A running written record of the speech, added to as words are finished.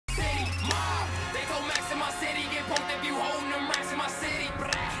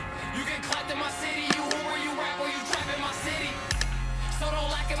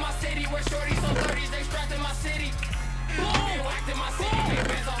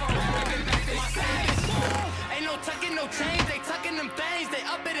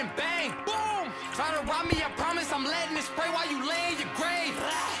me, I promise I'm letting it spray while you lay in your grave.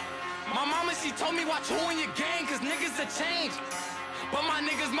 My mama, she told me watch who in your gang, cause niggas will change. But my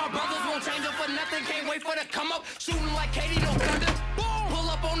niggas, my brothers won't change up for nothing. Can't wait for the come up, shooting like Katie, no thunder. Pull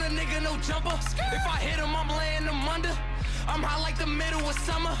up on a nigga, no jumper. If I hit him, I'm laying him under. I'm hot like the middle of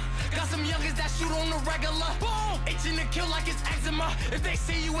summer. Got some youngers that shoot on the regular. Itching to kill like it's eczema. If they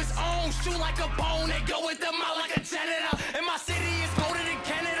see you, it's on. Shoot like a bone, they go with them out like a janitor. And my city is colder than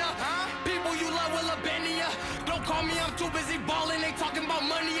Canada. People you love will abandon ya. Don't call me, I'm too busy balling. They talking about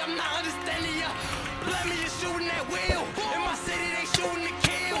money, I'm not understanding ya. Let me just shooting that wheel. In my city, they shooting to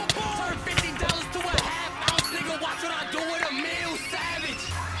kill. Turn $50 to a half ounce, nigga. Watch what I do with a meal. Savage.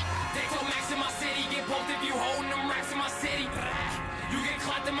 They told Max in my city, get poked if you holding them racks in my city. You get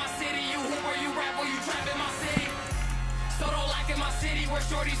clapped in my city, you hooper, you rap, or you trap in my city. So don't like in my city, where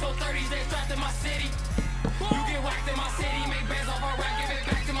shorties so 30s, they strapped in my city. You get whacked in my city, make bands off our rap, give it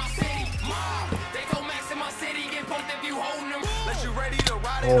back to my city. They told Max in my city, get poked if you holding them. Let you ready to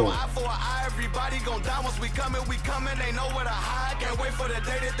ride it, no eye for an eye, everybody gon' die once we coming, they know where to hide. Can't wait for the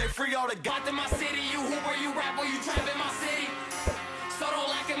day that they free all the got in my city, you hooper, you rap, or you trap in my city. So don't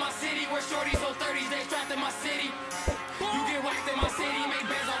like in my city, where shorties so 30s, they strapped in my city. You get whacked in my city, make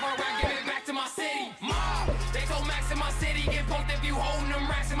bands off our rap, give it back to my city. They told Max in my city, get poked if you holding them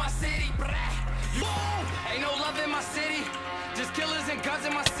racks in my city. Ain't no love in my city, just killers and guns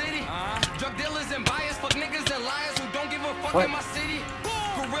in my city. Drug dealers and buyers, fuck niggas and liars who don't give a fuck in my city.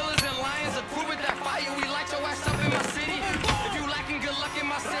 Gorillas and lions, a crew with that fire, we light your ass up in my city. If you lacking good luck in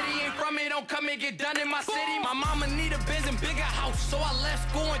my city, ain't from me, don't come and get done in my city. My mama need a Benz and bigger house, so I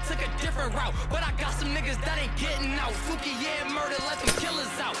left school and took a different route. But I got some niggas that ain't getting out. Suki, yeah, murder, let them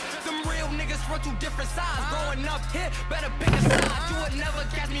killers out. Them real niggas run two different sides. Growing up here, better pick a side. You would never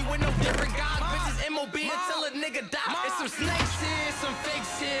catch me with no different guys. Bitches MOB until a nigga die. It's some snakes here, some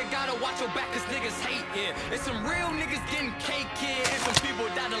fakes here. Gotta watch your back cause niggas hate here. It's some real niggas getting cake here, and some people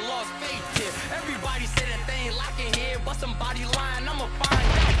that done lost faith here. Everybody say that they ain't locking here, but somebody lying, I'ma find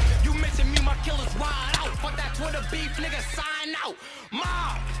out. You mention me, my killers wide out. Fuck that Twitter beef, nigga, sign out.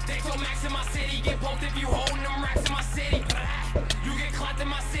 They told Max in my city, get poked if you holding them racks in my city. You get clapped in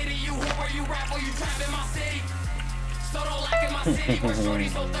my city, you hooper, you rap, or you trap in my city. So don't like in my city, where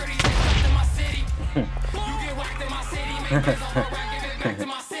shorties so 30s, they trapped in my city. You get whacked in my city, make bands off our rap, give it back to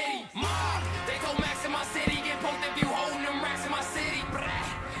my city. They told Max in my city, get poked if you holding them racks in my city.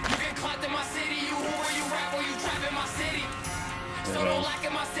 You get clapped in my city, you hooper, you rap, or you trap in my city. So don't like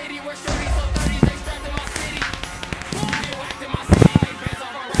in my city, where shorties so 30s, they strapped in my city. You get whacked in my city, make bands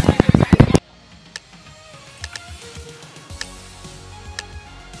off our rap, give it back to my city.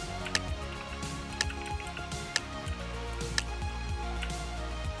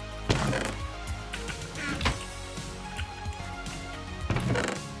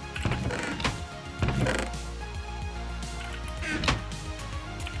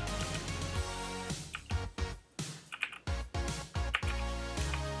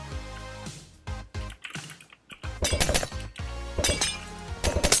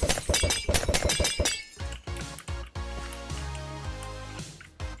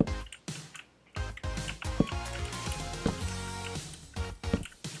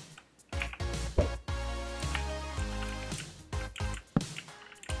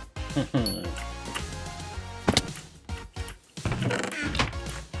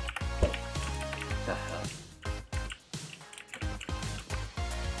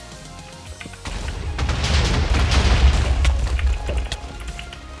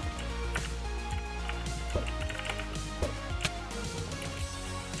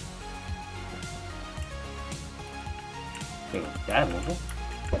 That move.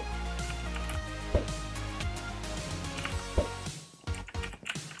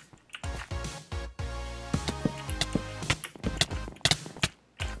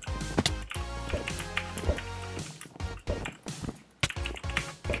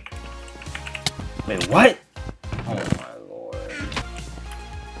 Wait, what? Oh my lord.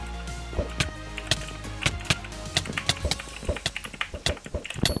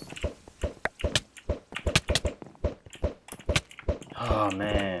 Oh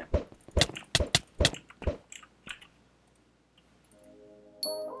man.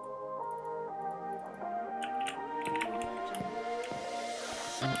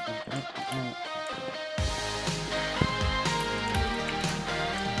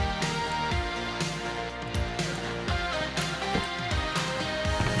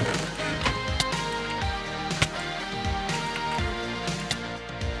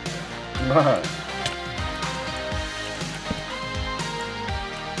 Bruh.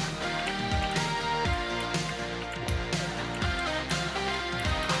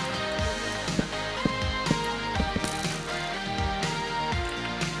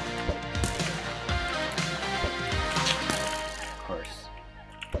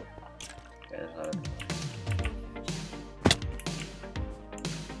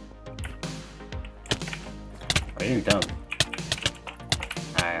 you dumb?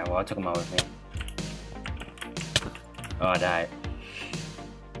 Alright, well I took him out with me. Oh, I died.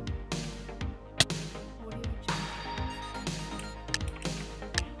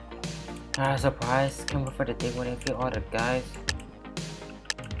 Surprise! Can't wait for the day when I feel all the guys.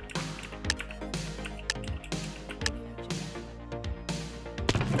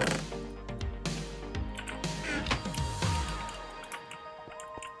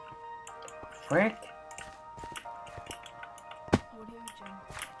 Frick?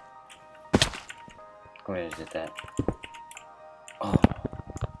 Where is it at? Oh.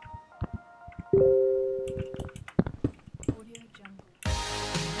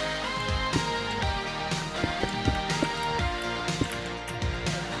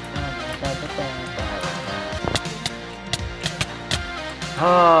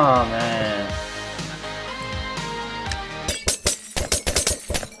 Oh man.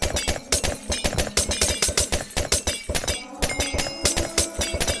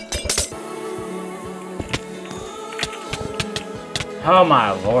 Oh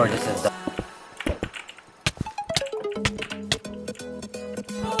my lord, this is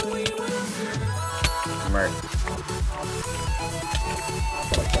murder.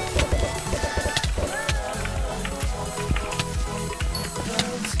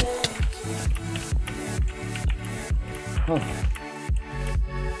 Oh.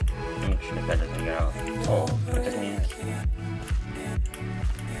 I'm sure that doesn't get out. Oh, what does it mean?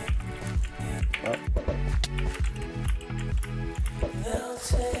 What?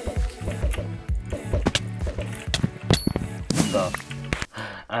 So,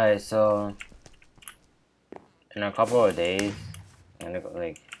 alright, so in a couple of days, I'm gonna go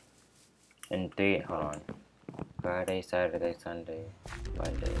like in 3. Hold on. Friday, Saturday, Sunday,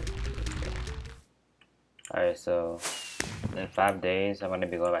 Monday, Tuesday. Alright, so in 5 days, I'm gonna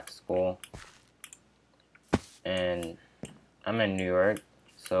be going back to school, and I'm in New York.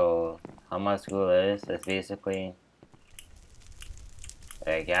 So how my school is basically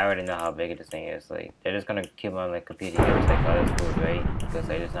like I already know how big this thing is. Like they're just gonna keep on like competing against like other schools, right? Because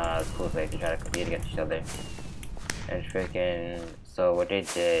they just know how schools like to try to compete against each other. And freaking, so what they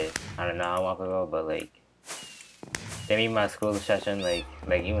did, I don't know how long ago, but like they made my school session like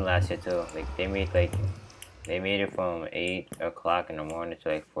even last year too. Like they made it from 8 o'clock in the morning to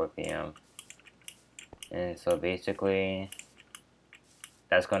like 4 p.m. And so basically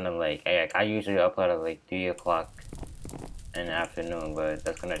that's gonna like I usually upload at like 3 o'clock in the afternoon, but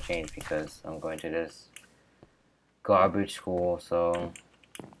that's gonna change because I'm going to this garbage school. So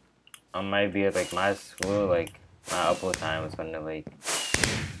I might be at like my school, like my upload time is gonna like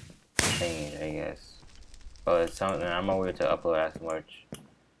change, I guess. But it's something I'm not able to upload as much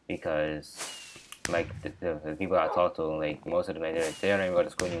because like the people I talk to, like most of them, like, they don't even go to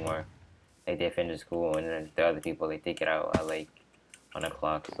school anymore. Like they finish school, and then the other people, like, they get out at like 1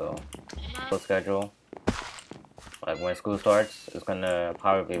 o'clock. So school schedule, like when school starts, it's gonna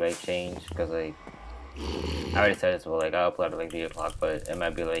probably like change because like I already said this, but like I'll upload at like 3 o'clock, but it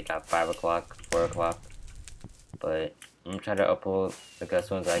might be like at 5 o'clock, 4 o'clock. But I'm trying to upload like as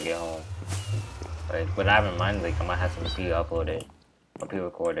soon as I get home. Like what I have in mind, like I might have some pre-uploaded or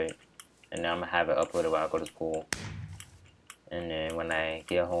pre-recorded, and then I'm gonna have it uploaded while I go to school. And then when I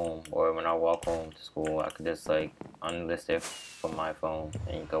get home or when I walk home to school, I could just like unlist it from my phone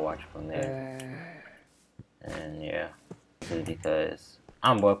and you can watch it from there. And yeah, this is because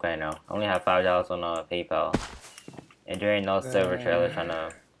I'm broke right now. I only have $5 on PayPal, and there ain't no server trailer trying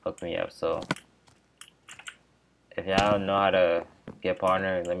to hook me up. So if y'all know how to get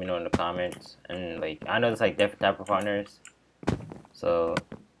partners, let me know in the comments. And like I know there's like different type of partners, so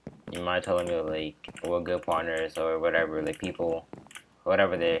you mind telling me like what good partners or whatever, like people,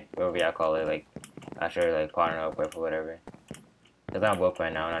 whatever y'all call it, like I should like partner up with or whatever. Cause I'm broke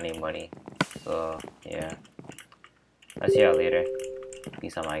right now and I need money. So yeah, I'll see y'all later.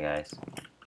 Peace out, my guys.